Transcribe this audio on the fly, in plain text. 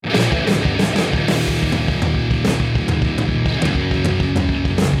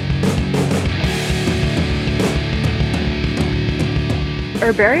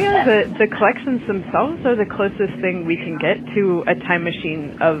Herbaria, the collections themselves are the closest thing we can get to a time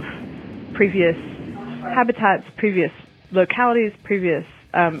machine of previous habitats, previous localities, previous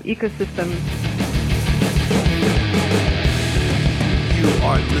ecosystems. You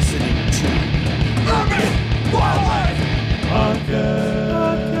are listening to Urban Wildlife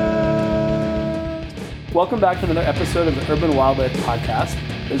Podcast. Welcome back to another episode of the Urban Wildlife Podcast.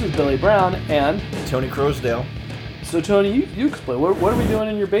 This is Billy Brown and Tony Crosdale. So Tony, you explain. What are we doing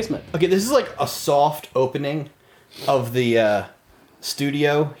in your basement? Okay, this is like a soft opening of the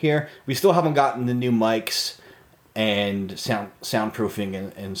studio here. We still haven't gotten the new mics and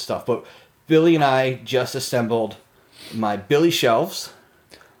soundproofing and stuff, but Billy and I just assembled my Billy shelves.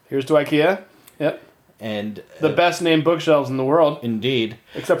 Here's to IKEA. Yep. And the best named bookshelves in the world. Indeed.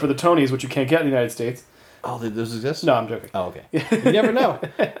 Except for the Tonys, which you can't get in the United States. Oh, those exist? No, I'm joking. Oh, okay. You never know.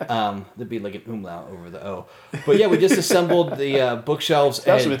 There'd be like an umlaut over the O. But yeah, we just assembled the bookshelves.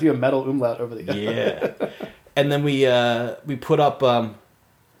 Especially with you, a metal umlaut over the O. Yeah. And then we put up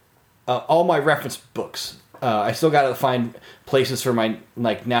all my reference books. I still got to find places for my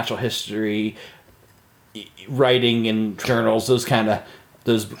like natural history, writing and journals, those kind of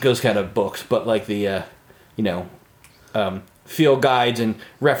books. But like the field guides and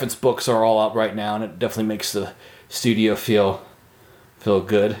reference books are all up right now, and it definitely makes the studio feel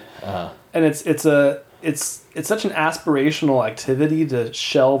good. And it's such an aspirational activity to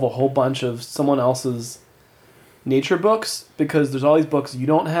shelve a whole bunch of someone else's nature books, because there's all these books you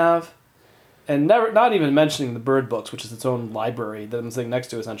don't have, and not even mentioning the bird books, which is its own library that I'm sitting next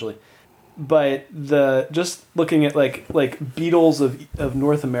to essentially. But just looking at like beetles of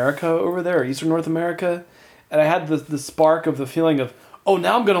North America over there, or Eastern North America. And I had the spark of the feeling of, oh,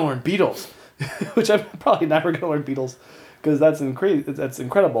 now I'm going to learn beetles, which I'm probably never going to learn beetles, because that's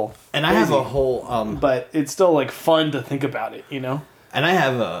incredible. And I have a whole... but it's still like fun to think about it, you know? And I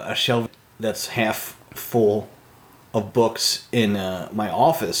have a shelf that's half full of books in my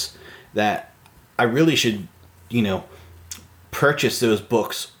office that I really should, purchase those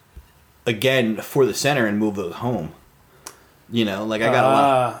books again for the center and move those home.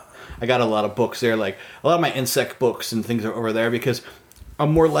 I got a lot of books there, like a lot of my insect books and things are over there, because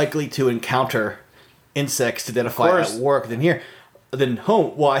I'm more likely to encounter insects to identify at work than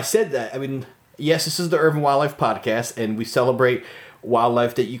home. Well, I said that. I mean, yes, this is the Urban Wildlife Podcast, and we celebrate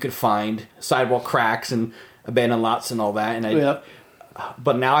wildlife that you can find, sidewalk cracks and abandoned lots and all that. And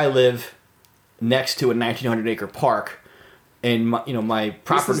but now I live next to a 1,900-acre park, and my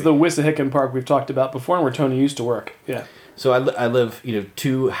property. This is the Wissahickon Park we've talked about before, and where Tony used to work. Yeah. So I live,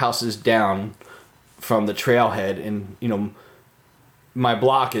 2 houses down from the trailhead, and, my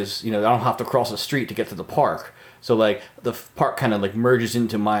block is, I don't have to cross the street to get to the park. So, like, the park kind of, like, merges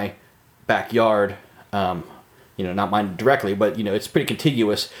into my backyard, not mine directly, but, it's pretty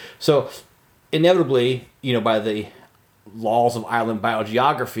contiguous. So, inevitably, by the laws of island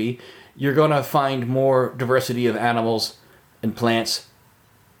biogeography, you're going to find more diversity of animals and plants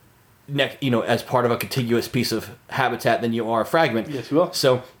as part of a contiguous piece of habitat than you are a fragment. Yes, you will.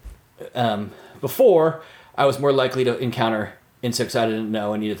 So, before, I was more likely to encounter insects I didn't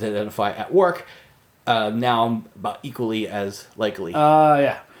know and needed to identify at work. Now I'm about equally as likely.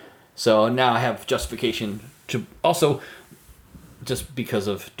 Yeah. So now I have justification to also, just because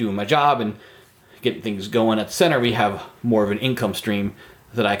of doing my job and getting things going at the center, we have more of an income stream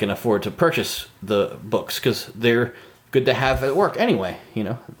that I can afford to purchase the books, because they're good to have at work anyway,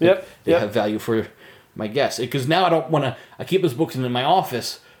 They have value for my guests. Because now I keep those books in my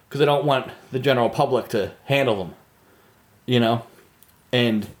office because I don't want the general public to handle them,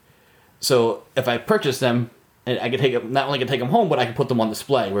 And so if I purchase them, and I can not only can take them home, but I can put them on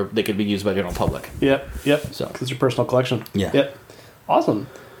display where they could be used by the general public. Yep. So it's your personal collection. Yeah. Yep. Awesome.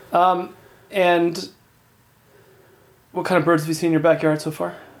 And what kind of birds have you seen in your backyard so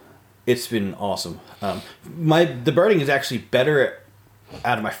far? It's been awesome. The birding is actually better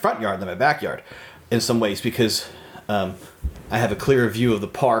out of my front yard than my backyard in some ways, because I have a clearer view of the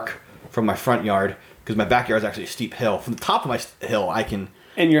park from my front yard, because my backyard is actually a steep hill. From the top of my hill, I can...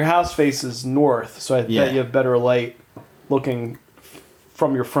 And your house faces north, so I bet you have better light looking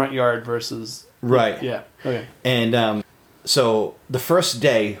from your front yard versus... Right. Yeah. Okay. And so the first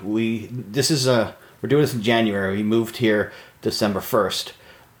day, we're doing this in January. We moved here December 1st.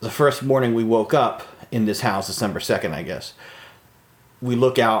 The first morning we woke up in this house, December 2nd, I guess, we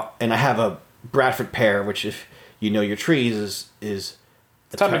look out, and I have a Bradford pear, which, if you know your trees, is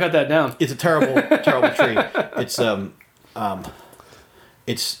it's time to cut that down. It's a terrible, terrible tree.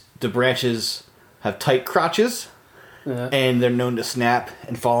 It's the branches have tight crotches, and they're known to snap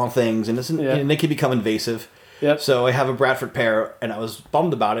and fall on things, and they can become invasive. Yep. So I have a Bradford pear, and I was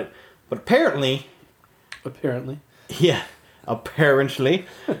bummed about it. But apparently, yeah, apparently,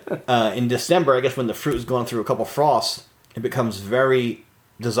 in December, I guess when the fruit is going through a couple frosts, it becomes very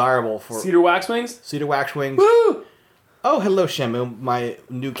desirable for cedar waxwings. cedar waxwings. Woo! Oh, hello, Shamu, my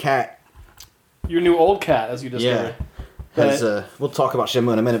new cat. Your new old cat, as you discovered. We'll talk about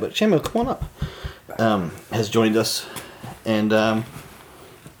Shamu in a minute, but Shamu, come on up. Has joined us, and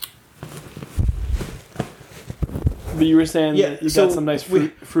But you were saying that you got some nice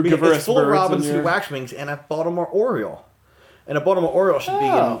frugivorous it's full of birds robins, in your... waxwings, and a Baltimore Oriole. And a Baltimore Oriole should be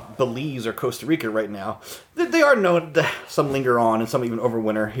in Belize or Costa Rica right now. They are known. Some linger on, and some even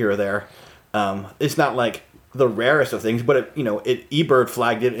overwinter here or there. It's not like the rarest of things, but eBird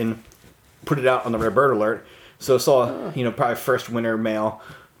flagged it and put it out on the rare bird alert. So saw probably first winter male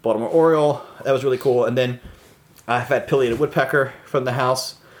Baltimore Oriole. That was really cool. And then I've had pileated woodpecker from the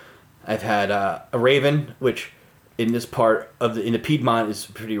house. I've had a raven, which in this part of in the Piedmont is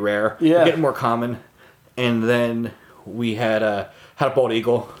pretty rare. Yeah, they're getting more common. And then we had a bald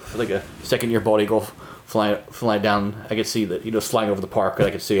eagle, like a second-year bald eagle, flying down. I could see that flying over the park.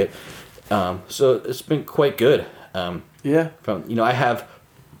 I could see it. So it's been quite good. From I have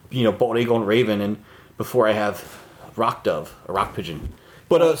bald eagle and raven, and before I have rock dove, a rock pigeon.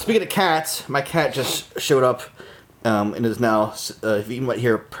 But speaking of cats, my cat just showed up and is now, you might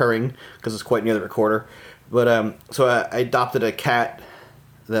hear purring because it's quite near the recorder. But so I adopted a cat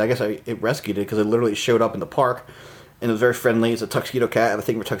that I guess I rescued it because it literally showed up in the park. And it was very friendly. It's a tuxedo cat. I have a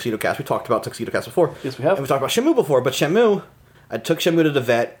thing for tuxedo cats. We talked about tuxedo cats before. Yes, we have. And we talked about Shamu before. But Shamu, I took Shamu to the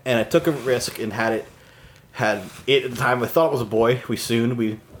vet, and I took a risk and had it at the time. I thought it was a boy.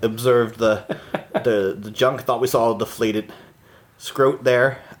 We observed the junk. Thought we saw a deflated scrot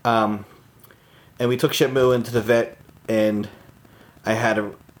there. And we took Shamu into the vet, and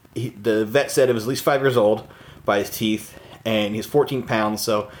the vet said it was at least 5 years old by his teeth, and he's 14 pounds.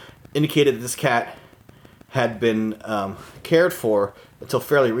 So indicated that this cat had been cared for until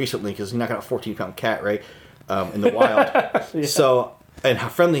fairly recently, because you're not going to have a 14-pound cat, right, in the wild. Yeah. So, and how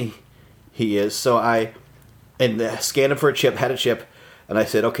friendly he is. So I scanned him for a chip, had a chip, and I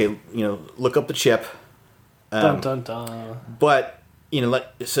said, okay, look up the chip. Dun, dun, dun. But, we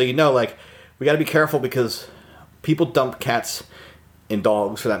got to be careful because people dump cats and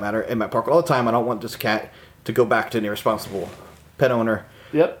dogs, for that matter, in my park all the time. I don't want this cat to go back to an irresponsible pet owner.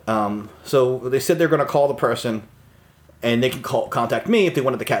 Yep. So they said they're going to call the person, and they can contact me if they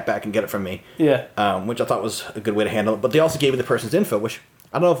wanted the cat back and get it from me. Yeah. Which I thought was a good way to handle it. But they also gave me the person's info, which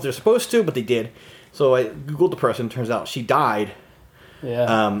I don't know if they're supposed to, but they did. So I Googled the person. Turns out she died.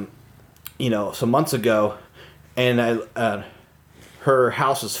 Yeah. Some months ago, and her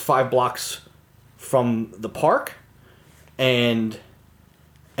house is 5 blocks from the park, and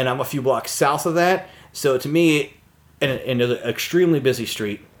I'm a few blocks south of that. So to me, and there's an extremely busy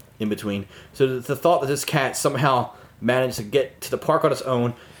street in between. So the thought that this cat somehow managed to get to the park on its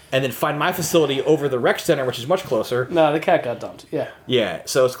own and then find my facility over the rec center, which is much closer. No, the cat got dumped. Yeah. Yeah,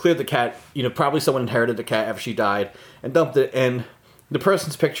 so it's clear the cat, probably someone inherited the cat after she died and dumped it. And the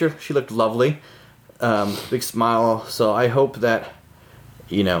person's picture, she looked lovely. Big smile. So I hope that,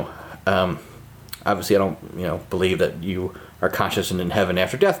 obviously I don't, believe that you are conscious and in heaven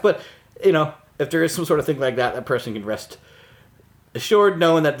after death, but, if there is some sort of thing like that, that person can rest assured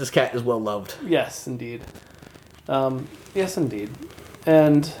knowing that this cat is well loved. Yes, indeed. Yes, indeed.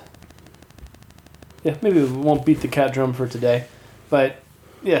 And yeah, maybe we won't beat the cat drum for today, but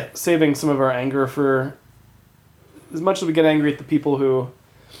yeah, saving some of our anger for as much as we get angry at the people who,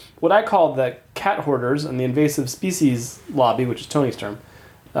 what I call the cat hoarders and the invasive species lobby, which is Tony's term.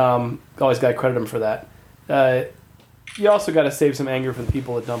 Always got to credit him for that. You also got to save some anger for the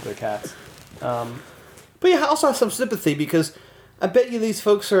people that dump their cats. But yeah, I also have some sympathy because I bet you these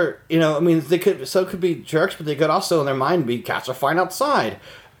folks are, they could be jerks, but they could also in their mind be cats are fine outside,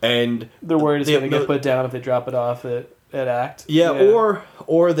 and they're worried it's going to get put down if they drop it off at ACT. Yeah,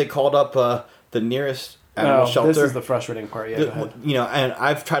 or they called up the nearest animal shelter. This is the frustrating part. Yeah, go ahead. And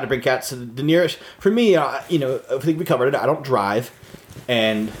I've tried to bring cats to the nearest. For me, I think we covered it. I don't drive,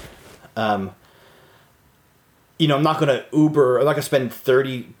 and I'm not going to Uber. I'm not going to spend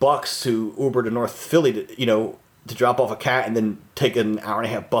 $30 to Uber to North Philly to drop off a cat and then take an hour and a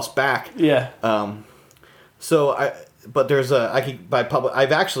half bus back. Yeah. But there's I can buy public.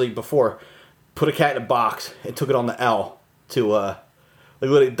 I've actually before put a cat in a box and took it on the L to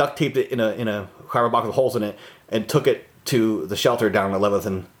literally duct taped it in a cardboard box with holes in it and took it to the shelter down on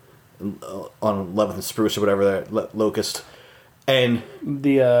 11th and Spruce or whatever that Locust. And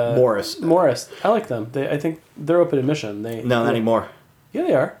the Morris, I like them. I think they're open admission. No, not anymore. Yeah,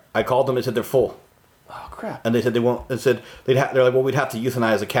 they are. I called them and said they're full. Oh crap! And they said they won't. They said they're like, well, we'd have to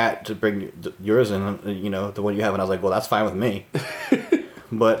euthanize a cat to bring yours in. The one you have. And I was like, well, that's fine with me.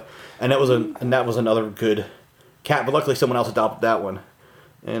 And that was another good cat. But luckily, someone else adopted that one.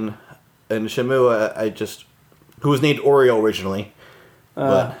 And Shamu, who was named Oreo originally.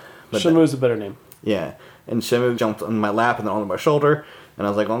 But Shamu's a better name. Yeah, and Shamu jumped on my lap and then onto my shoulder, and I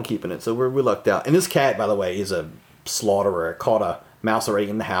was like, well, I'm keeping it. So we lucked out. And this cat, by the way, is a slaughterer. It caught a mouse already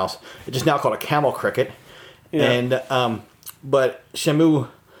in the house. It just now caught a camel cricket. Yeah. And but Shamu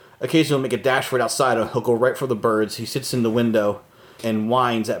occasionally will make a dash for it outside. He'll go right for the birds. He sits in the window and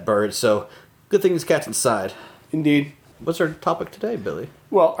whines at birds. So good thing this cat's inside. Indeed. What's our topic today, Billy?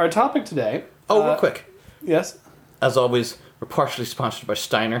 Well, our topic today... Oh, real quick. Yes? As always, we're partially sponsored by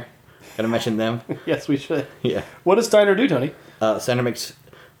Steiner. Gotta mention them. Yes, we should. Yeah. What does Steiner do, Tony? Steiner makes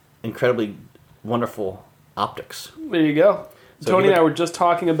incredibly wonderful optics. There you go. So Tony and I were just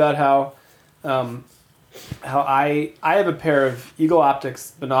talking about how I have a pair of Eagle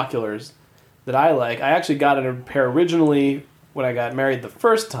Optics binoculars that I like. I actually got a pair originally when I got married the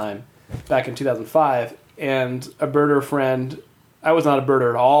first time back in 2005, and a birder friend, I was not a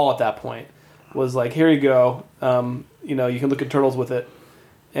birder at all at that point, was like, here you go, you can look at turtles with it.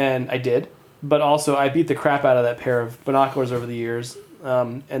 And I did. But also, I beat the crap out of that pair of binoculars over the years,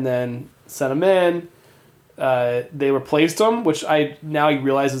 and then sent them in. They replaced them, which I now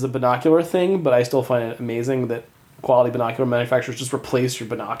realize is a binocular thing, but I still find it amazing that quality binocular manufacturers just replace your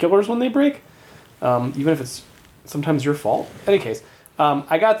binoculars when they break, even if it's sometimes your fault. In any case,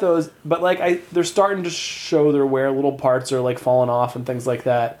 I got those, but they're starting to show their wear. Little parts are falling off and things like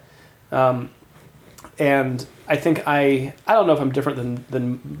that. And I think I don't know if I'm different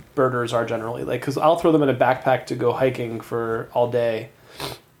than birders are generally, because I'll throw them in a backpack to go hiking for all day,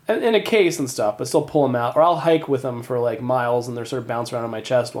 and in a case and stuff, but still pull them out, or I'll hike with them for miles, and they're sort of bounce around on my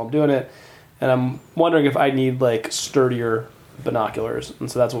chest while I'm doing it, and I'm wondering if I need sturdier binoculars,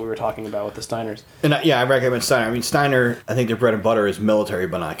 and so that's what we were talking about with the Steiners. And I recommend Steiner. I mean, Steiner, I think their bread and butter is military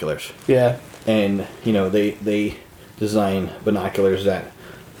binoculars. Yeah, and they design binoculars that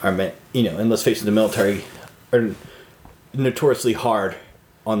are meant, and let's face it, the military are notoriously hard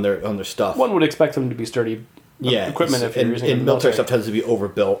on their stuff. One would expect them to be sturdy equipment if you're using it in the military stuff tends to be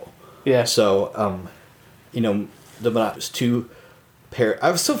overbuilt. Yeah. So, the binoculars, two pair. It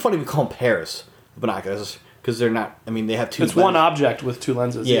was so funny we call them pairs of binoculars because they're not. I mean, they have two. It's lenses. One object with two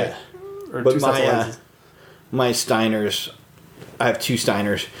lenses. Yeah. Or but two sets of lenses. My Steiners, I have two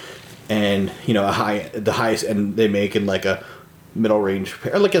Steiners, and the highest end they make in a middle range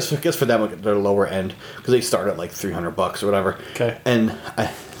pair. I guess for them they're lower end because they start at $300 or whatever. Okay. And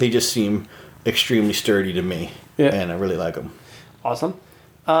they just seem extremely sturdy to me. Yeah. And I really like them. Awesome.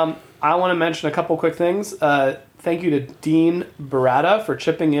 I want to mention a couple quick things. Thank you to Dean Barata for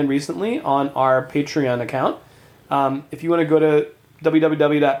chipping in recently on our Patreon account. If you want to go to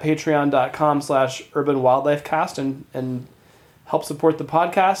www.patreon.com/urbanwildlifecast and help support the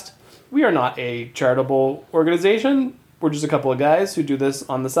podcast, we are not a charitable organization. We're just a couple of guys who do this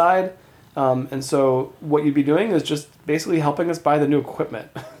on the side. And so what you'd be doing is just basically helping us buy the new equipment,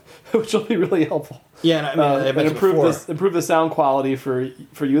 which will be really helpful. Yeah, and I and improve the sound quality for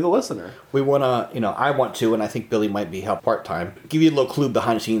you, the listener. We want to, I want to, and I think Billy might be help part-time. Give you a little clue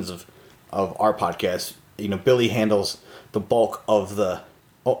behind the scenes of our podcast. Billy handles the bulk of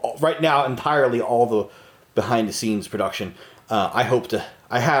right now, entirely all the behind-the-scenes production. I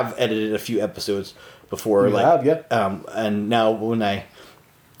have edited a few episodes before, and now when I,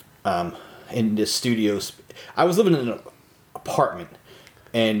 in this studio, I was living in an apartment,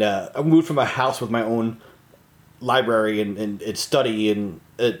 and I moved from a house with my own library and study and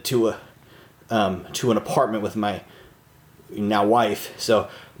to an apartment with my now wife. So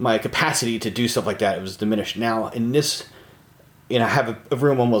my capacity to do stuff like that was diminished. Now in this, I have a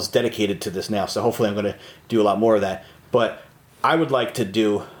room almost dedicated to this now. So hopefully I'm going to do a lot more of that. But I would like to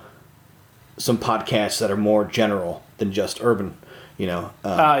do some podcasts that are more general than just urban.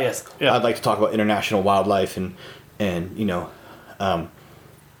 Yes. Yeah. I'd like to talk about international wildlife and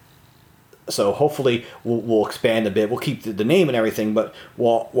so hopefully we'll expand a bit. We'll keep the name and everything, but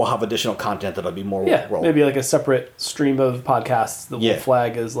we'll have additional content that'll be more. Maybe a separate stream of podcasts that we'll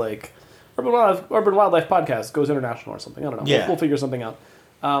flag as Urban Wildlife Podcast goes international or something. I don't know. Yeah. We'll figure something out.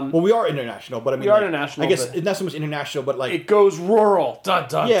 We are international, but I mean, we are international. I guess it's not so much international, but it goes rural. Dun,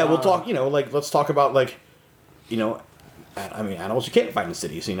 dun, yeah, dun. we'll talk. Let's talk about animals you can't find in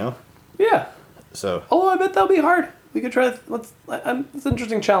cities. Yeah. So. Oh, I bet that'll be hard. We could try. It's an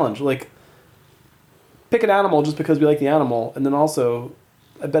interesting challenge. Pick an animal just because we like the animal, and then also,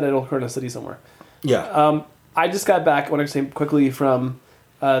 I bet it'll occur in a city somewhere. Yeah. I just got back. I want to say quickly from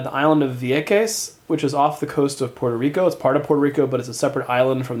the island of Vieques, which is off the coast of Puerto Rico. It's part of Puerto Rico, but it's a separate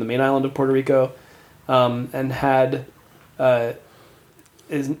island from the main island of Puerto Rico, and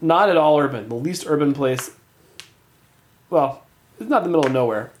is not at all urban. The least urban place. Well, it's not in the middle of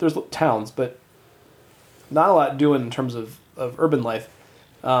nowhere. There's towns, but not a lot doing in terms of urban life.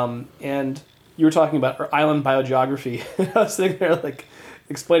 And you were talking about island biogeography. I was sitting there like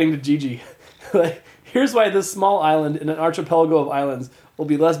explaining to Gigi, like, here's why this small island in an archipelago of islands will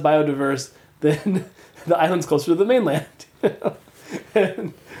be less biodiverse than the islands closer to the mainland.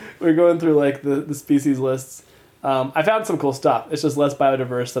 And we're going through like the species lists. I found some cool stuff. It's just less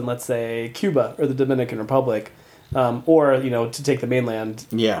biodiverse than, let's say, Cuba or the Dominican Republic, or to take the mainland.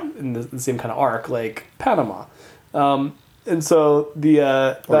 Yeah. In the same kind of arc, like Panama. And so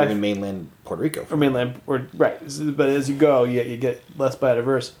or even mainland Puerto Rico. Or mainland, or right. But as you go, you get less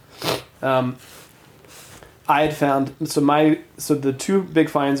biodiverse. I had found so the two big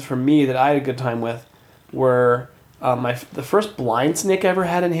finds for me that I had a good time with were the first blind snake I ever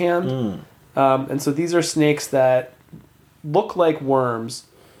had in hand. And so these are snakes that look like worms.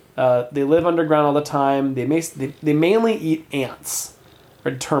 They live underground all the time. They mainly eat ants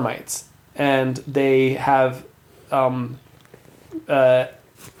or termites, and they have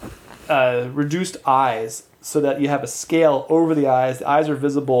reduced eyes so that you have a scale over the eyes. The eyes are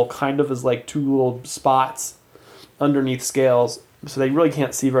visible kind of as like two little spots underneath scales, so they really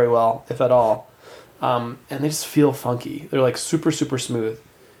can't see very well, if at all. And they just feel funky. They're like super, super smooth.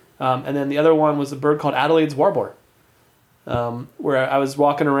 And then the other one was a bird called Adelaide's warbler, where I was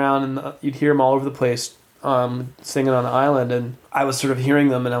walking around and you'd hear them all over the place singing on the island, and I was sort of hearing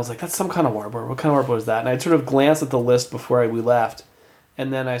them, and I was like, that's some kind of warbler. What kind of warbler is that? And I sort of glanced at the list before we left,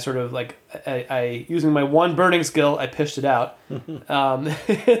 and then I sort of like, I using my one birding skill, I pitched it out. A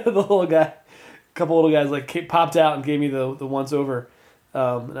couple little guys like popped out and gave me the once over,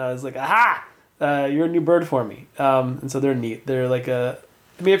 and I was like, aha! You're a new bird for me. And so they're neat. They're like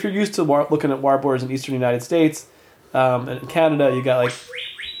if you're used to looking at warblers in eastern United States, and in Canada, you got like...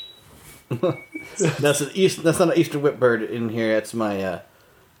 That's not an Eastern whipbird in here. That's my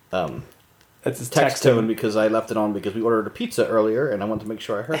that's his text tone, because I left it on because we ordered a pizza earlier and I wanted to make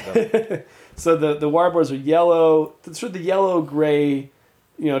sure I heard them. So the warblers are yellow, sort of the yellow, gray,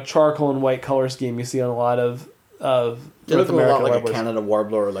 charcoal and white color scheme you see on a lot of They look North a American lot like warblers. a Canada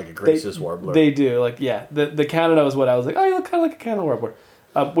warbler or like a Grace's warbler. They do, like, yeah. The Canada was what I was like, oh, you look kind of like a Canada warbler.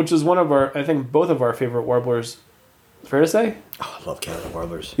 Which is one of I think both of our favorite warblers. Fair to say? Oh, I love Canada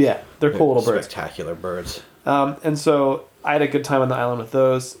warblers. Yeah, they're cool little birds. Spectacular birds. And so I had a good time on the island with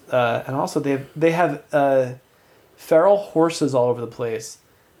those. And also they have feral horses all over the place.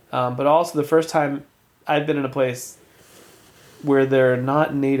 But also the first time I'd been in a place where they're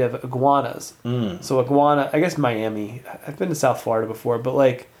not native iguanas. So iguana, I guess Miami. I've been to South Florida before, but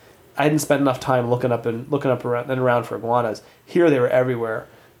like I hadn't spent enough time looking up around for iguanas. Here they were everywhere.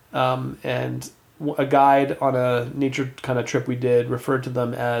 And a guide on a nature kind of trip we did referred to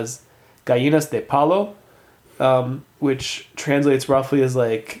them as gallinas de palo, which translates roughly as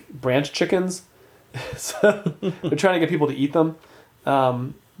like branch chickens. So they're trying to get people to eat them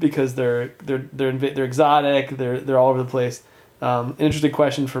because they're exotic. They're all over the place. An interesting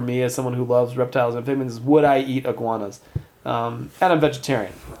question for me as someone who loves reptiles and amphibians is, would I eat iguanas? And I'm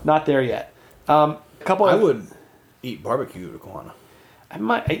vegetarian. Not there yet. I would eat barbecued iguana. I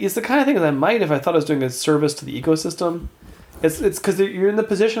might. It's the kind of thing that I might if I thought I was doing a service to the ecosystem. It's because you're in the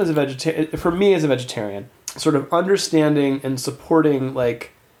position as a vegetarian. For me, as a vegetarian, sort of understanding and supporting,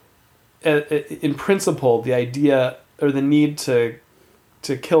 like, in principle, the idea or the need to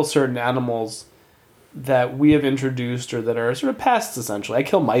kill certain animals that we have introduced or that are sort of pests. Essentially, I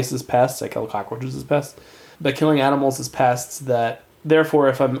kill mice as pests. I kill cockroaches as pests. But killing animals as pests, that therefore,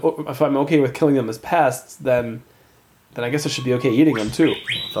 if I'm okay with killing them as pests, then I guess I should be okay eating them too.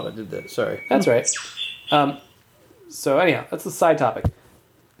 I thought I did that. Sorry. That's right. So anyhow, that's the side topic.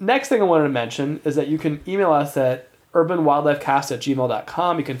 Next thing I wanted to mention is that you can email us at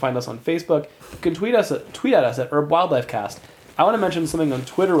urbanwildlifecast@gmail.com. You can find us on Facebook. You can tweet at us at urbwildlifecast. I want to mention something on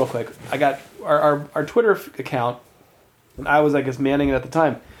Twitter real quick. I got our Twitter account, and I was, I guess, manning it at the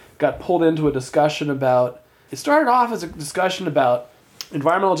time, got pulled into a discussion about... It started off as a discussion about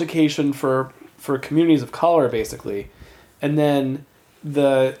environmental education for communities of color, basically. And then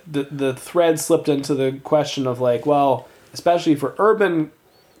the thread slipped into the question of like, well, especially for urban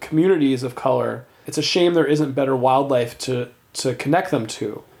communities of color, it's a shame there isn't better wildlife to connect them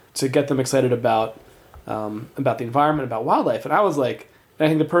to get them excited about the environment, about wildlife. And I was like, and I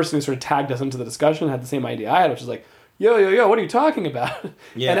think the person who sort of tagged us into the discussion had the same idea I had, which is like, yo, what are you talking about?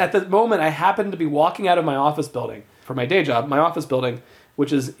 Yeah. And at the moment, I happened to be walking out of my office building for my day job, my office building,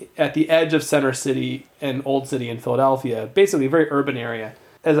 which is at the edge of Center City and Old City in Philadelphia, basically a very urban area.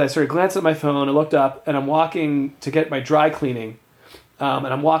 As I sort of glanced at my phone, I looked up, and I'm walking to get my dry cleaning, and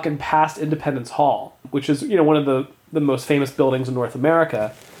I'm walking past Independence Hall, which is one of the most famous buildings in North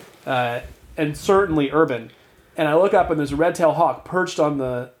America, and certainly urban. And I look up, and there's a red-tailed hawk perched on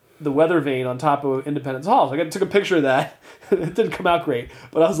the weather vane on top of Independence Hall. So I took a picture of that. It didn't come out great,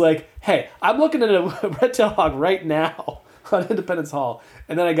 but I was like, hey, I'm looking at a red-tailed hawk right now on Independence Hall.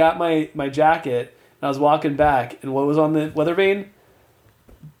 And then I got my jacket, and I was walking back, and what was on the weather vane?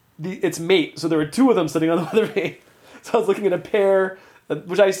 Its mate. So there were two of them sitting on the weather vane. So I was looking at a pair,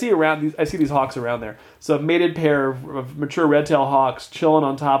 which I see around. I see these hawks around there. So a mated pair of mature red-tailed hawks chilling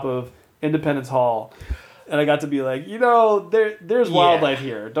on top of Independence Hall. And I got to be like, there's wildlife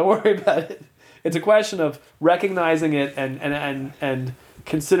here. Don't worry about it. It's a question of recognizing it and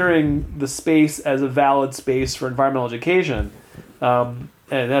considering the space as a valid space for environmental education. And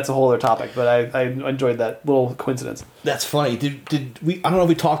that's a whole other topic, but I enjoyed that little coincidence. That's funny. Did we? I don't know if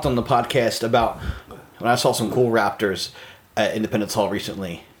we talked on the podcast about when I saw some cool raptors at Independence Hall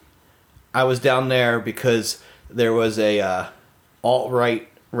recently. I was down there because there was a alt-right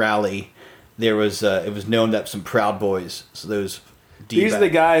rally. There was it was known that some Proud Boys, so those these are the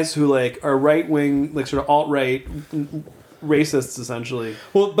guys who are right wing, sort of alt right racists essentially.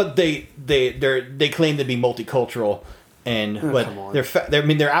 Well, but they claim to be multicultural, and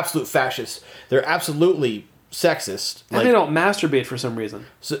they're absolute fascists. They're absolutely sexist, and they don't masturbate for some reason.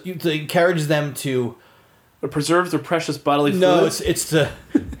 So to encourage them to preserve their precious bodily fluid. No, it's the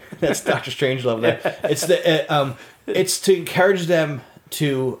that's Dr. Strangelove there. It's the it's to encourage them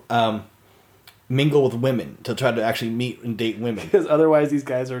to mingle with women, to try to actually meet and date women. Because otherwise these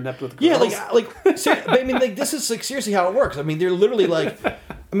guys are inept with girls. Yeah, this is seriously how it works. I mean, they're literally the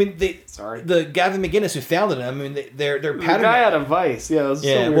Gavin McInnes who founded it. I mean, they're patterned. The guy out of Vice, yeah. So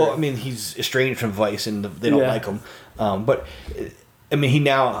weird. Well, I mean, he's estranged from Vice, and they don't like him. But I mean, he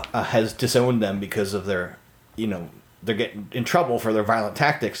now has disowned them because of their, they're getting in trouble for their violent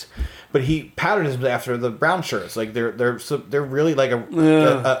tactics. But he patterns them after the brown shirts. They're really like a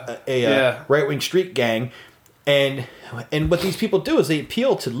right wing street gang, and what these people do is they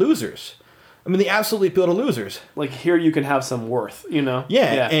appeal to losers. I mean, they absolutely appeal to losers. Here you can have some worth,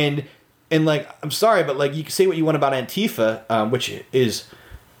 Yeah. And I'm sorry, but you can say what you want about Antifa, which is,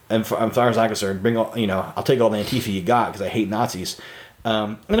 and as far as I'm concerned, bring all, I'll take all the Antifa you got because I hate Nazis.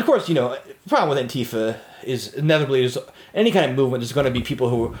 And of course, the problem with Antifa is inevitably any kind of movement. There's going to be people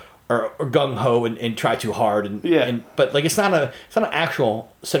who are gung ho and try too hard, but it's not an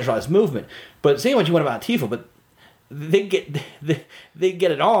actual centralized movement. But say what you want about Antifa, but they get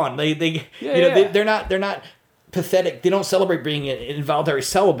it on. They're not pathetic. They don't celebrate being an involuntary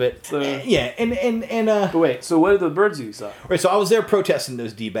celibate. But wait, so what are the birds you saw? Right, so I was there protesting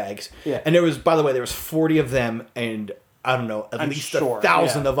those D-bags. Yeah. And there was 40 of them, and I don't know, at least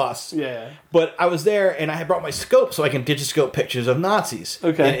 1,000 of us. Yeah. But I was there, and I had brought my scope so I can digiscope pictures of Nazis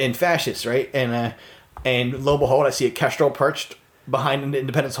and fascists, right? And lo and behold, I see a kestrel perched behind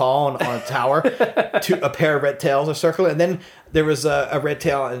Independence Hall on a tower. A pair of red tails are circling, and then there was a red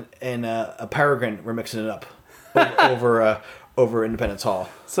tail and a peregrine were mixing it up over Independence Hall.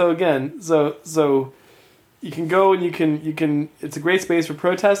 So again, so you can go and you can. It's a great space for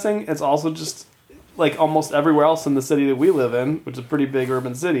protesting. It's also just like almost everywhere else in the city that we live in, which is a pretty big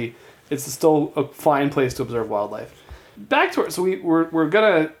urban city. It's still a fine place to observe wildlife. Back to it. So we're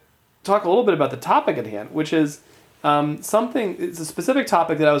gonna talk a little bit about the topic at hand, which is something. It's a specific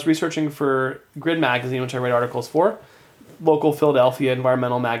topic that I was researching for Grid magazine, which I write articles for, local Philadelphia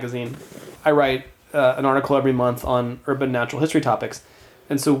environmental magazine. I write an article every month on urban natural history topics,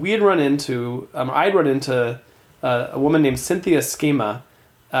 and so I'd run into a woman named Cynthia Schema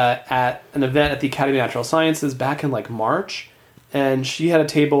at an event at the Academy of Natural Sciences back in March, and she had a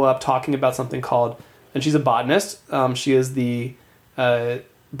table up talking about something called, and she's a botanist. She is the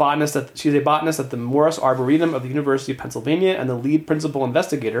she's a botanist at the Morris Arboretum of the University of Pennsylvania and the lead principal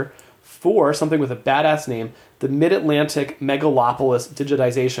investigator for something with a badass name, the Mid-Atlantic Megalopolis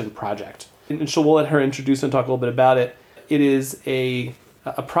Digitization Project. And we'll let her introduce and talk a little bit about it. It is a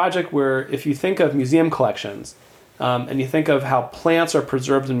project where if you think of museum collections, and you think of how plants are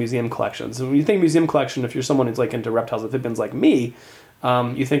preserved in museum collections. And when you think museum collection, if you're someone who's into reptiles, amphibians like me,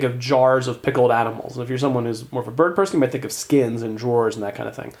 you think of jars of pickled animals. And if you're someone who's more of a bird person, you might think of skins and drawers and that kind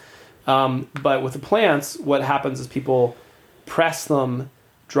of thing. But with the plants, what happens is people press them,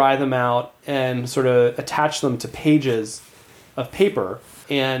 dry them out, and sort of attach them to pages of paper.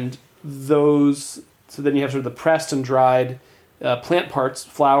 And so then you have sort of the pressed and dried plant parts,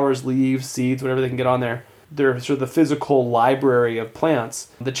 flowers, leaves, seeds, whatever they can get on there. They're sort of the physical library of plants.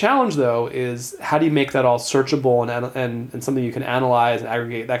 The challenge, though, is how do you make that all searchable and something you can analyze and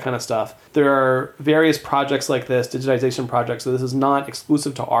aggregate, that kind of stuff. There are various projects like this, digitization projects, so this is not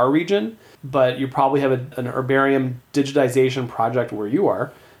exclusive to our region, but you probably have an herbarium digitization project where you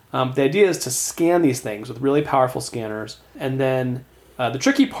are. The idea is to scan these things with really powerful scanners, and then the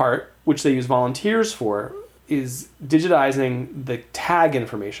tricky part, which they use volunteers for, is digitizing the tag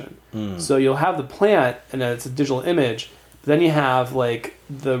information. So you'll have the plant and it's a digital image, but then you have like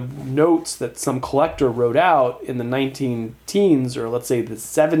the notes that some collector wrote out in the 19-teens, or let's say the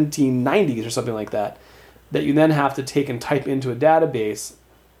 1790s or something like that you then have to take and type into a database.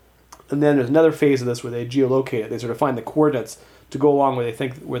 And then there's another phase of this where they geolocate it. They sort of find the coordinates to go along where they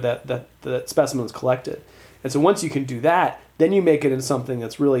think where that specimen is collected. And so once you can do that, then you make it into something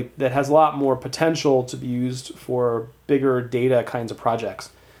that has a lot more potential to be used for bigger data kinds of projects.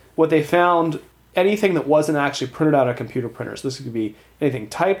 What they found, anything that wasn't actually printed out on computer printers, this could be anything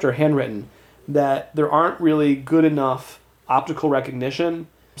typed or handwritten, that there aren't really good enough optical recognition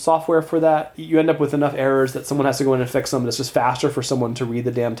software for that. You end up with enough errors that someone has to go in and fix them. It's just faster for someone to read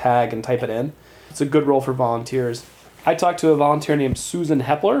the damn tag and type it in. It's a good role for volunteers. I talked to a volunteer named Susan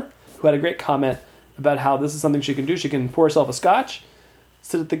Hepler, who had a great comment about how this is something she can do. She can pour herself a scotch,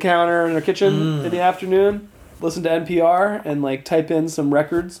 sit at the counter in her kitchen in the afternoon, listen to NPR, and like type in some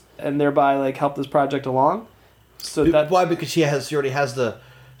records, and thereby like help this project along. So why? Because she has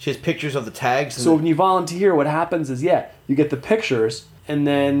pictures of the tags. So when you volunteer, what happens is you get the pictures, and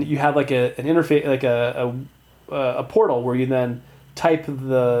then you have like an interface, like a portal where you then type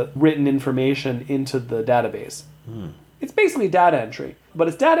the written information into the database. It's basically data entry, but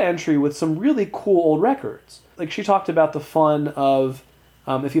it's data entry with some really cool old records. Like she talked about the fun of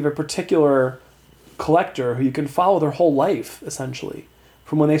if you have a particular collector who you can follow their whole life, essentially,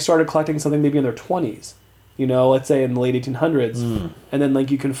 from when they started collecting something maybe in their 20s, let's say in the late 1800s, and then like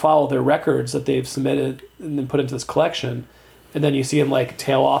you can follow their records that they've submitted and then put into this collection, and then you see them like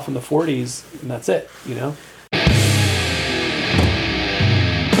tail off in the 40s, and that's it,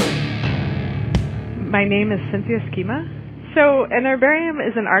 My name is Cynthia Schema. So an herbarium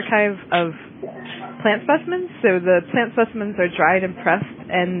is an archive of plant specimens. So the plant specimens are dried and pressed,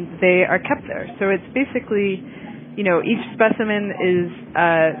 and they are kept there. So it's basically, each specimen is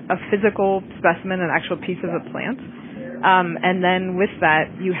a physical specimen, an actual piece of a plant. And then with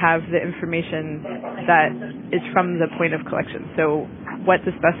that, you have the information that is from the point of collection. So what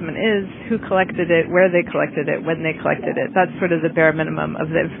the specimen is, who collected it, where they collected it, when they collected it. That's sort of the bare minimum of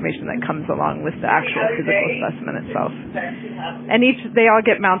the information that comes along with the actual physical specimen itself. And they all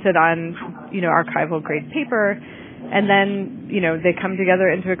get mounted on, archival grade paper, and then, they come together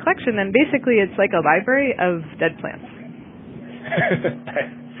into a collection, and basically it's like a library of dead plants.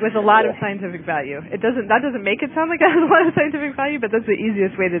 With a lot of scientific value. That doesn't make it sound like it has a lot of scientific value, but that's the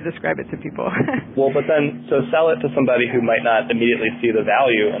easiest way to describe it to people. Well, but then, so sell it to somebody who might not immediately see the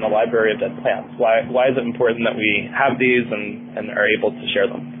value in a library of dead plants. Why is it important that we have these and are able to share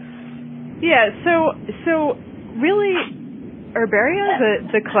them? Yeah, so really, herbaria,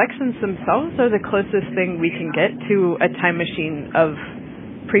 the collections themselves are the closest thing we can get to a time machine of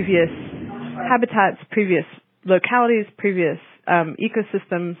previous habitats, previous localities, previous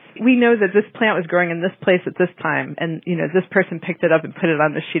ecosystems. We know that this plant was growing in this place at this time, and this person picked it up and put it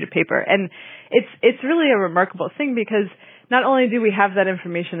on this sheet of paper. And it's really a remarkable thing, because not only do we have that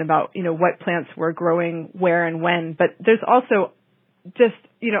information about what plants were growing where and when, but there's also just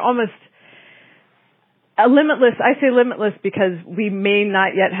almost a limitless. I say limitless because we may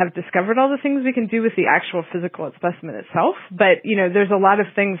not yet have discovered all the things we can do with the actual physical specimen itself. But there's a lot of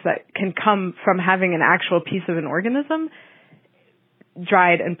things that can come from having an actual piece of an organism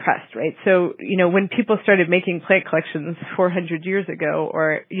dried and pressed, right? So, when people started making plant collections 400 years ago,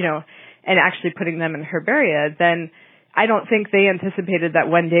 or, and actually putting them in herbaria, then I don't think they anticipated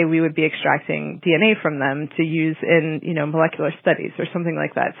that one day we would be extracting DNA from them to use in, molecular studies or something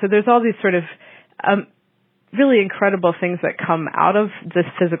like that. So there's all these sort of really incredible things that come out of this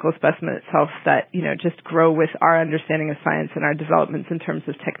physical specimen itself that, just grow with our understanding of science and our developments in terms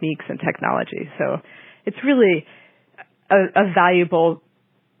of techniques and technology. So it's really a valuable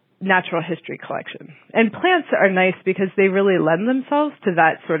natural history collection. And plants are nice because they really lend themselves to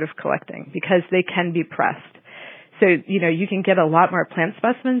that sort of collecting, because they can be pressed. So, you can get a lot more plant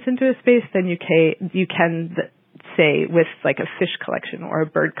specimens into a space than you can say with like a fish collection or a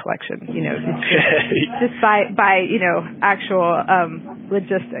bird collection, just by actual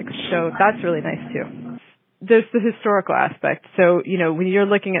logistics. So that's really nice too. There's the historical aspect. So, when you're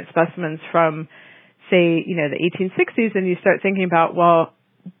looking at specimens from, say, the 1860s, and you start thinking about, well,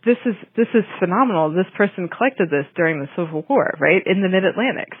 this is phenomenal. This person collected this during the Civil War, right, in the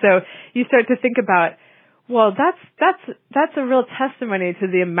Mid-Atlantic. So you start to think about, well, that's a real testimony to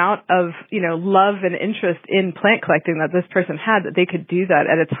the amount of, love and interest in plant collecting that this person had, that they could do that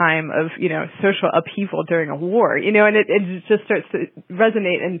at a time of, social upheaval during a war, and it just starts to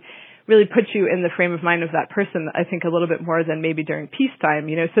resonate and really put you in the frame of mind of that person, I think, a little bit more than maybe during peacetime,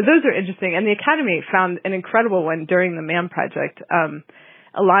 So those are interesting. And the Academy found an incredible one during the MAM project.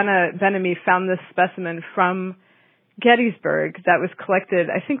 Alana Benamy found this specimen from Gettysburg that was collected,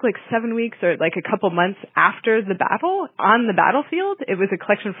 I think, like 7 weeks or like a couple months after the battle, on the battlefield. It was a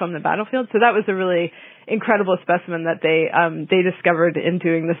collection from the battlefield. So that was a really incredible specimen that they discovered in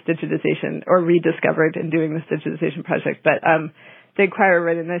doing this digitization, or rediscovered in doing this digitization project. But the Inquirer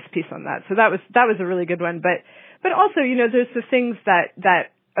wrote a nice piece on that. So that was a really good one. But also, there's the things that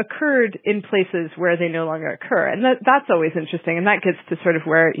occurred in places where they no longer occur. And that's always interesting. And that gets to sort of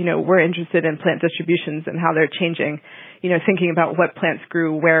where, we're interested in plant distributions and how they're changing, thinking about what plants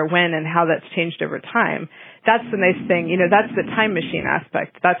grew where, when, and how that's changed over time. That's the nice thing. That's the time machine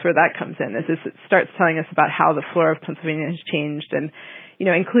aspect. That's where that comes in, is it starts telling us about how the flora of Pennsylvania has changed, and,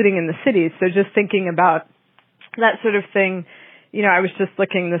 including in the cities. So just thinking about that sort of thing. I was just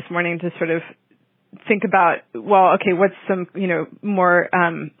looking this morning to sort of think about, well, okay, what's some, more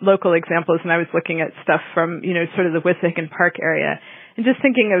local examples, and I was looking at stuff from, sort of the Wissahickon Park area, and just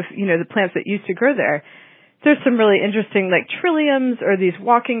thinking of, the plants that used to grow there. There's some really interesting, like, trilliums or these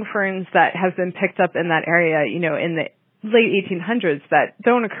walking ferns that have been picked up in that area, in the late 1800s that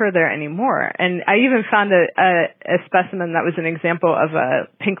don't occur there anymore. And I even found a specimen that was an example of a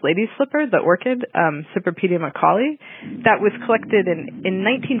pink lady slipper, the orchid, Cypripedium macaulay, that was collected in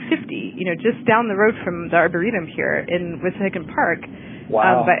 1950, just down the road from the Arboretum here in Wissahickon Park.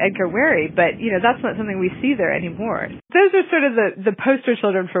 Wow. By Edgar Wary, but that's not something we see there anymore. Those are sort of the poster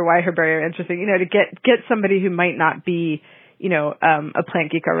children for why herbaria are interesting. To get somebody who might not be, a plant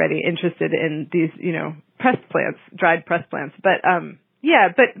geek already interested in these, pressed plants, dried pressed plants. But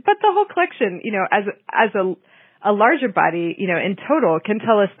but the whole collection, as a larger body, in total, can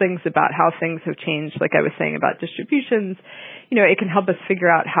tell us things about how things have changed. Like I was saying about distributions, it can help us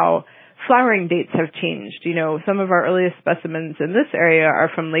figure out how flowering dates have changed. Some of our earliest specimens in this area are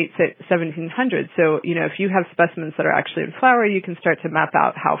from late 1700s. So, if you have specimens that are actually in flower, you can start to map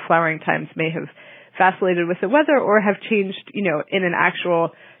out how flowering times may have vacillated with the weather or have changed, in an actual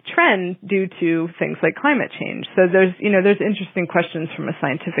trend due to things like climate change. So there's interesting questions from a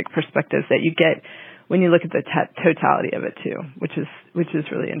scientific perspective that you get when you look at the totality of it too, which is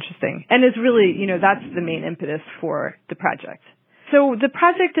really interesting. And is really, that's the main impetus for the project. So the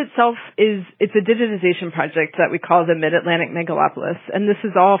project itself it's a digitization project that we call the Mid-Atlantic Megalopolis, and this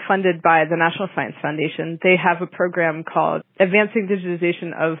is all funded by the National Science Foundation. They have a program called Advancing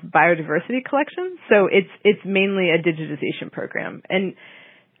Digitization of Biodiversity Collections. So it's mainly a digitization program.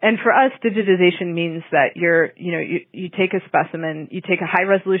 And for us, digitization means that you take a specimen, you take a high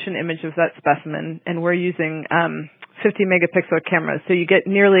resolution image of that specimen, and we're using 50 megapixel cameras, so you get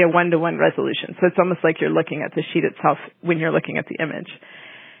nearly a 1-to-1 resolution. So it's almost like you're looking at the sheet itself when you're looking at the image.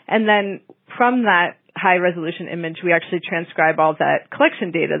 And then from that high resolution image, we actually transcribe all that collection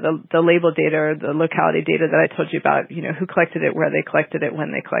data, the label data, or the locality data that I told you about, who collected it, where they collected it,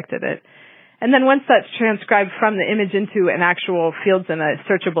 when they collected it. And then once that's transcribed from the image into an actual fields in a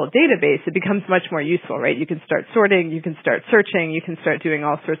searchable database, it becomes much more useful, right? You can start sorting, you can start searching, you can start doing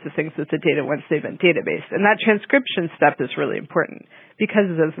all sorts of things with the data once they've been databased. And that transcription step is really important because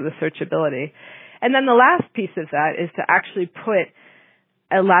of the searchability. And then the last piece of that is to actually put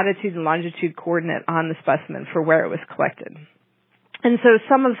a latitude and longitude coordinate on the specimen for where it was collected. And so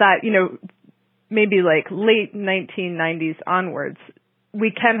some of that, maybe like late 1990s onwards, we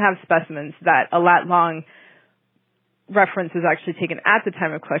can have specimens that a lat long reference is actually taken at the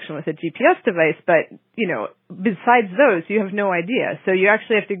time of collection with a GPS device, but, besides those, you have no idea. So you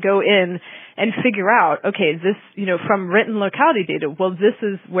actually have to go in and figure out, okay, this, from written locality data, well, this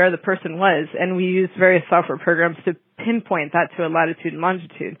is where the person was, and we use various software programs to pinpoint that to a latitude and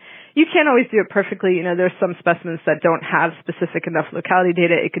longitude. You can't always do it perfectly. There's some specimens that don't have specific enough locality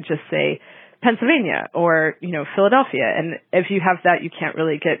data. It could just say Pennsylvania or, Philadelphia. And if you have that, you can't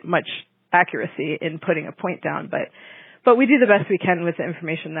really get much accuracy in putting a point down. But we do the best we can with the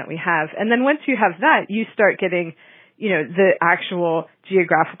information that we have. And then once you have that, you start getting, the actual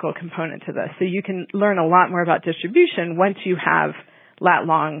geographical component to this. So you can learn a lot more about distribution once you have lat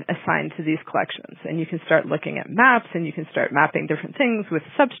long assigned to these collections. And you can start looking at maps, and you can start mapping different things with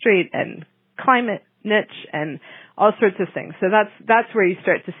substrate and climate niche and all sorts of things. So that's where you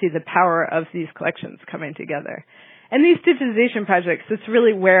start to see the power of these collections coming together. And these digitization projects, it's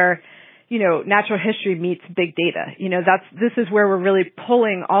really where, natural history meets big data. This is where we're really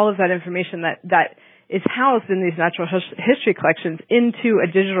pulling all of that information that is housed in these natural history collections into a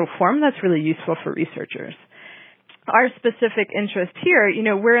digital form that's really useful for researchers. Our specific interest here,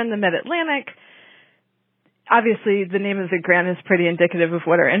 we're in the Mid-Atlantic. Obviously, the name of the grant is pretty indicative of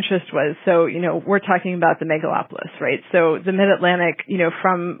what our interest was. So, we're talking about the Megalopolis, right? So the Mid-Atlantic,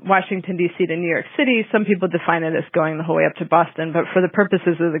 from Washington, D.C. to New York City, some people define it as going the whole way up to Boston. But for the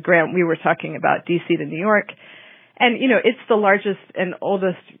purposes of the grant, we were talking about D.C. to New York. And, it's the largest and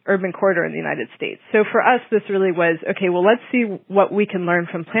oldest urban corridor in the United States. So for us, this really was, okay, well, let's see what we can learn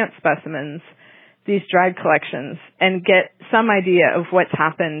from plant specimens, these dried collections, and get some idea of what's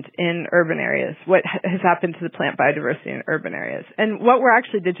happened in urban areas, what has happened to the plant biodiversity in urban areas. And what we're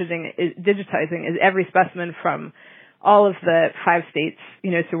actually digitizing is every specimen from all of the 5 states.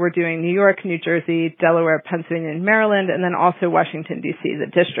 So we're doing New York, New Jersey, Delaware, Pennsylvania, and Maryland, and then also Washington, D.C., the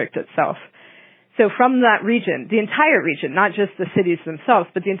district itself. So from that region, the entire region, not just the cities themselves,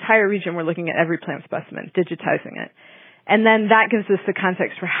 but the entire region, we're looking at every plant specimen, digitizing it. And then that gives us the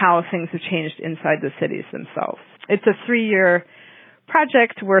context for how things have changed inside the cities themselves. It's a 3-year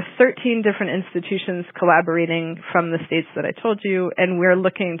project. We're 13 different institutions collaborating from the states that I told you, and we're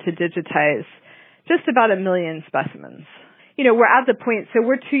looking to digitize just about 1 million specimens. We're at the point, so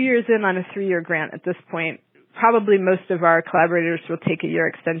we're 2 years in on a 3-year grant at this point. Probably most of our collaborators will take a year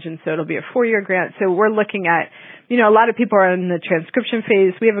extension, so it'll be a 4-year grant. So we're looking at, a lot of people are in the transcription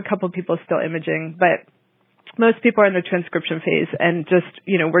phase. We have a couple people still imaging, but most people are in the transcription phase, and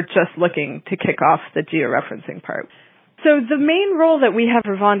we're just looking to kick off the georeferencing part. So the main role that we have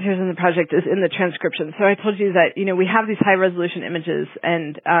for volunteers in the project is in the transcription. So I told you that, we have these high resolution images,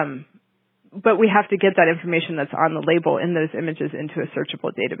 and but we have to get that information that's on the label in those images into a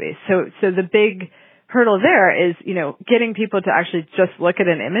searchable database. So the big hurdle there is, getting people to actually just look at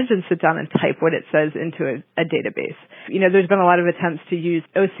an image and sit down and type what it says into a database. There's been a lot of attempts to use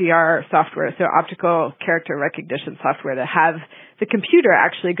OCR software, so optical character recognition software, to have the computer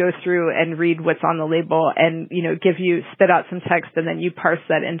actually go through and read what's on the label and, spit out some text, and then you parse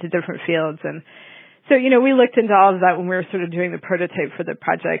that into different fields. And so, we looked into all of that when we were sort of doing the prototype for the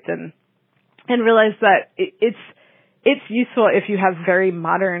project, and realized that it's useful if you have very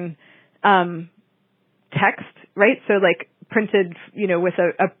modern, text, right? So like printed, with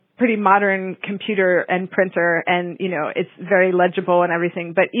a pretty modern computer and printer, and, it's very legible and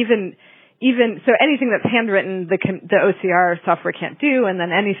everything. But even so, anything that's handwritten, the OCR software can't do, and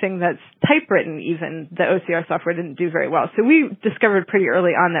then anything that's typewritten, even the OCR software didn't do very well. So we discovered pretty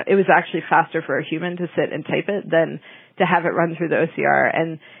early on that it was actually faster for a human to sit and type it than to have it run through the OCR.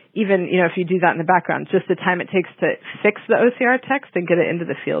 And even, if you do that in the background, just the time it takes to fix the OCR text and get it into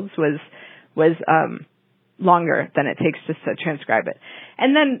the fields was longer than it takes just to transcribe it.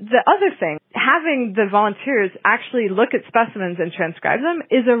 And then the other thing, having the volunteers actually look at specimens and transcribe them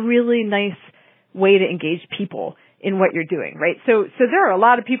is a really nice way to engage people in what you're doing, right? So there are a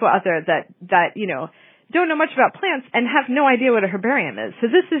lot of people out there that don't know much about plants and have no idea what a herbarium is. So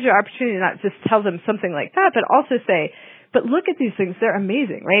this is your opportunity to not just tell them something like that, but also say, but look at these things, they're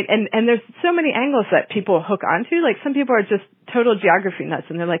amazing, right? And there's so many angles that people hook onto. Like, some people are just total geography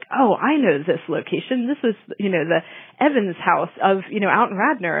nuts, and they're like, oh, I know this location. This is, the Evans house of, out in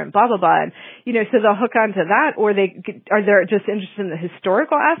Radnor, and blah, blah, blah. And, so they'll hook onto that, or they're just interested in the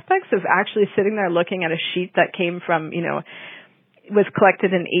historical aspects of actually sitting there looking at a sheet that came from, was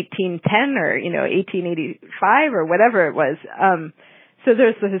collected in 1810 or, 1885 or whatever it was. So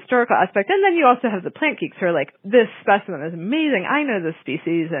there's the historical aspect, and then you also have the plant geeks who are like, this specimen is amazing, I know this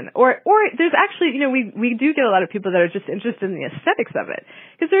species, or there's actually, we do get a lot of people that are just interested in the aesthetics of it,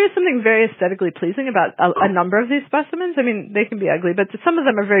 because there is something very aesthetically pleasing about a number of these specimens. I mean, they can be ugly, but some of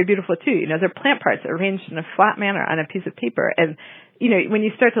them are very beautiful too. They're plant parts arranged in a flat manner on a piece of paper, and, when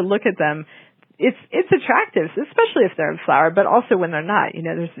you start to look at them, it's attractive, especially if they're in flower, but also when they're not.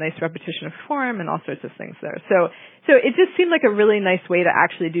 There's a nice repetition of form and all sorts of things there. So it just seemed like a really nice way to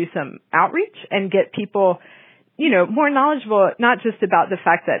actually do some outreach and get people, more knowledgeable, not just about the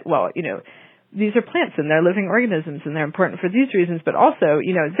fact that, these are plants and they're living organisms and they're important for these reasons, but also,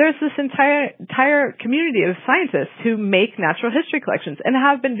 there's this entire community of scientists who make natural history collections and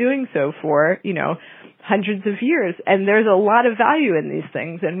have been doing so for, hundreds of years. And there's a lot of value in these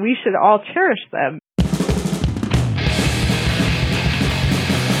things, and we should all cherish them.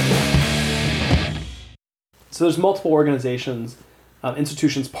 So there's multiple organizations,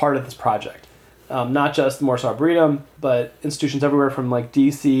 institutions part of this project. Not just Morris Arboretum, but institutions everywhere from like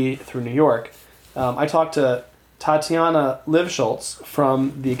DC through New York. I talked to Tatiana Livschultz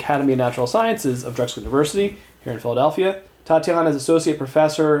from the Academy of Natural Sciences of Drexel University, here in Philadelphia. Tatiana is Associate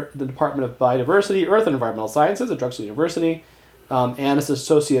Professor in the Department of Biodiversity, Earth and Environmental Sciences at Drexel University, and is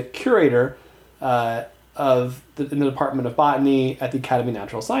Associate Curator in the Department of Botany at the Academy of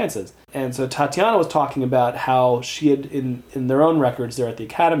Natural Sciences. And so Tatiana was talking about how she had, in their own records there at the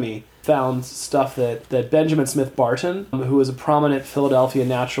Academy, found stuff that Benjamin Smith Barton, who was a prominent Philadelphia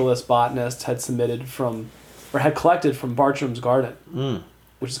naturalist, botanist, had collected from Bartram's Garden,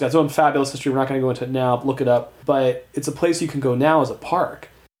 which has got its own fabulous history. We're not going to go into it now, look it up. But it's a place you can go now as a park.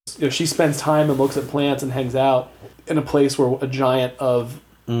 She spends time and looks at plants and hangs out in a place where a giant of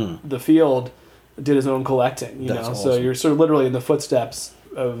the field did his own collecting. That's awesome. So you're sort of literally in the footsteps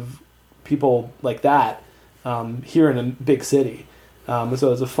of people like that here in a big city.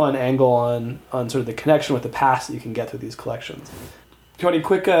 So it's a fun angle on sort of the connection with the past that you can get through these collections. Tony,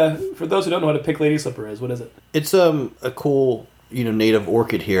 quick, for those who don't know what a pink lady slipper is, what is it? It's a cool, native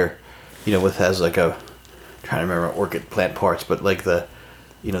orchid here, has like a, I'm trying to remember orchid plant parts, but like the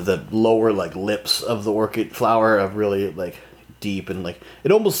lower like lips of the orchid flower are really like deep and like,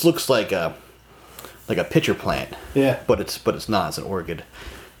 it almost looks like a pitcher plant. Yeah. But it's not, it's an orchid.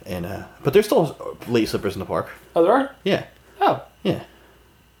 And, but there's still lady slippers in the park. Oh, there are? Yeah. Oh. Yeah.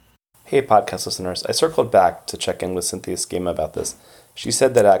 Hey, podcast listeners. I circled back to check in with Cynthia Schema about this. She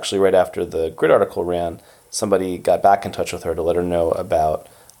said that actually right after the Grid article ran, somebody got back in touch with her to let her know about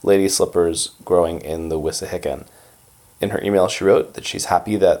lady slippers growing in the Wissahickon. In her email, she wrote that she's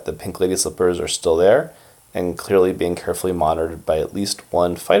happy that the pink lady slippers are still there and clearly being carefully monitored by at least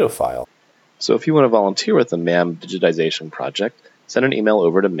one phytophile. So if you want to volunteer with the MAM Digitization project, send an email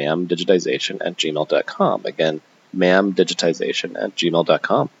over to mamdigitization@gmail.com. Again,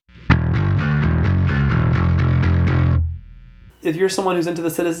 mamdigitization@gmail.com. If you're someone who's into the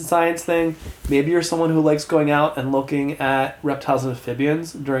citizen science thing, maybe you're someone who likes going out and looking at reptiles and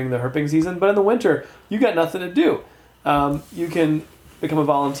amphibians during the herping season, but in the winter, you got nothing to do. You can become a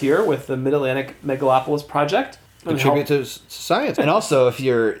volunteer with the Mid-Atlantic Megalopolis project. Contribute to science. And also, if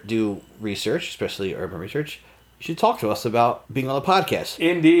you do research, especially urban research, you should talk to us about being on the podcast.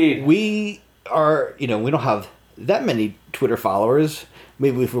 Indeed. We are, we don't have that many Twitter followers.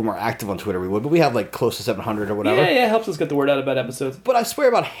 Maybe if we were more active on Twitter, we would. But we have like close to 700 or whatever. Yeah, it helps us get the word out about episodes. But I swear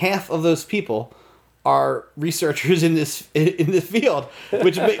about half of those people are researchers in this field,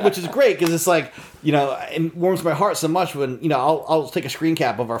 which is great because it's like, it warms my heart so much when, I'll take a screen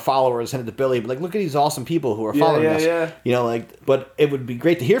cap of our followers, send it to Billy, but like, look at these awesome people who are following us. Yeah. But it would be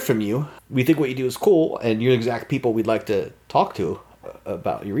great to hear from you. We think what you do is cool, and you're the exact people we'd like to talk to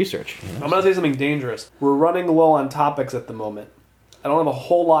about your research. I'm going to say something dangerous. We're running low on topics at the moment. I don't have a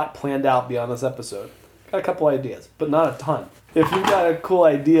whole lot planned out beyond this episode. Got a couple ideas, but not a ton. If you've got a cool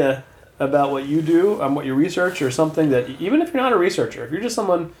idea about what you do, what you research, or something that, even if you're not a researcher, if you're just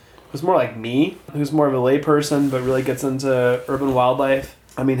someone who's more like me, who's more of a layperson, but really gets into urban wildlife,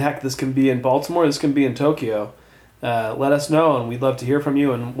 heck, this can be in Baltimore, this can be in Tokyo. Let us know, and we'd love to hear from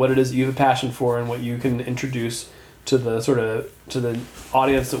you and what it is that you have a passion for and what you can introduce to the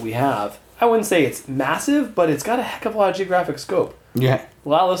audience that we have. I wouldn't say it's massive, but it's got a heck of a lot of geographic scope. Yeah. A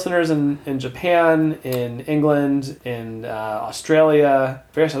lot of listeners in Japan, in England, in Australia,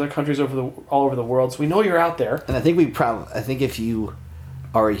 various other countries all over the world. So we know you're out there. And I think if you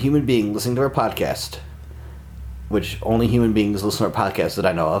are a human being listening to our podcast, which only human beings listen to our podcast that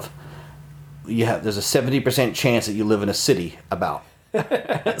I know of, there's a 70% chance that you live in a city about.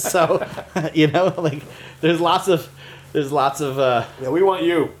 So, there's lots of. Yeah, we want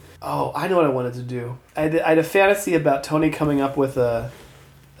you. Oh, I know what I wanted to do. I had a fantasy about Tony coming up with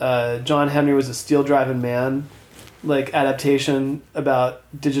John Henry Was a Steel Driving Man, adaptation about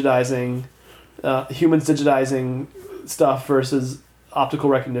digitizing, humans digitizing stuff versus optical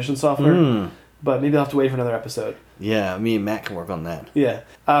recognition software. But maybe I'll have to wait for another episode. Yeah, me and Matt can work on that. Yeah.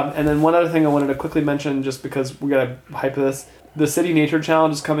 And then one other thing I wanted to quickly mention, just because we got to hype this. The City Nature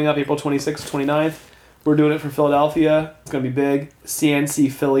Challenge is coming up April 26th, 29th. We're doing it for Philadelphia. It's going to be big.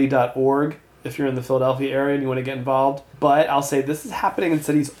 cncphilly.org if you're in the Philadelphia area and you want to get involved. But I'll say this is happening in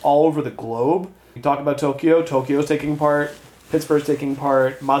cities all over the globe. We talk about Tokyo. Tokyo's taking part. Pittsburgh's taking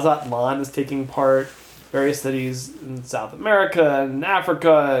part. Mazatlan is taking part. Various cities in South America and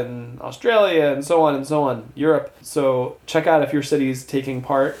Africa and Australia and so on. Europe. So check out if your city's taking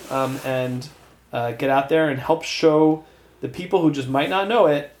part and get out there and help show the people who just might not know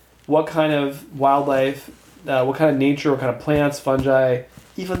it what kind of wildlife, what kind of nature, what kind of plants, fungi,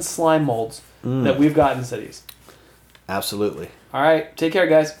 even slime molds that we've got in cities. Absolutely. All right. Take care,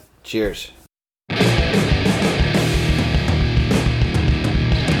 guys. Cheers.